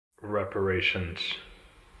reparations.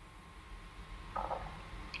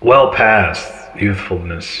 Well past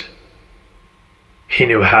youthfulness, he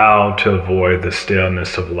knew how to avoid the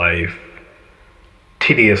staleness of life,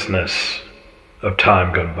 tediousness of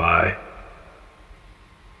time gone by.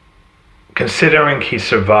 Considering he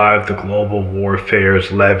survived the global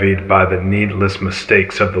warfares levied by the needless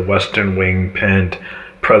mistakes of the Western wing-penned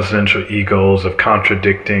presidential egos of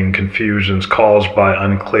contradicting confusions caused by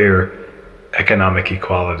unclear economic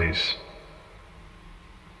equalities.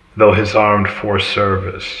 Though his armed force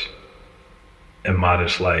service and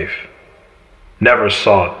modest life never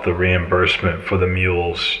sought the reimbursement for the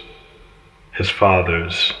mules his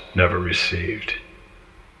fathers never received.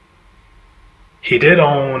 He did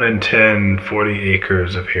own and tend 40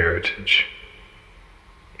 acres of heritage,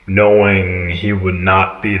 knowing he would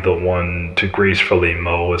not be the one to gracefully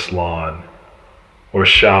mow its lawn or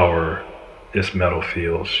shower its meadow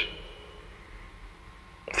fields.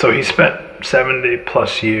 So he spent 70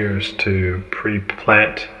 plus years to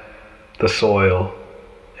pre-plant the soil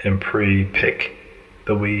and pre-pick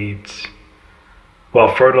the weeds,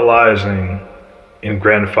 while fertilizing and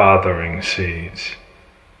grandfathering seeds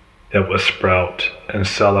that would sprout and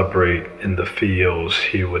celebrate in the fields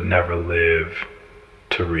he would never live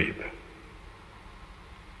to reap,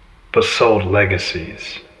 but sowed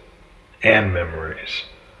legacies and memories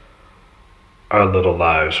our little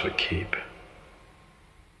lives would keep.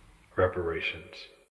 Reparations.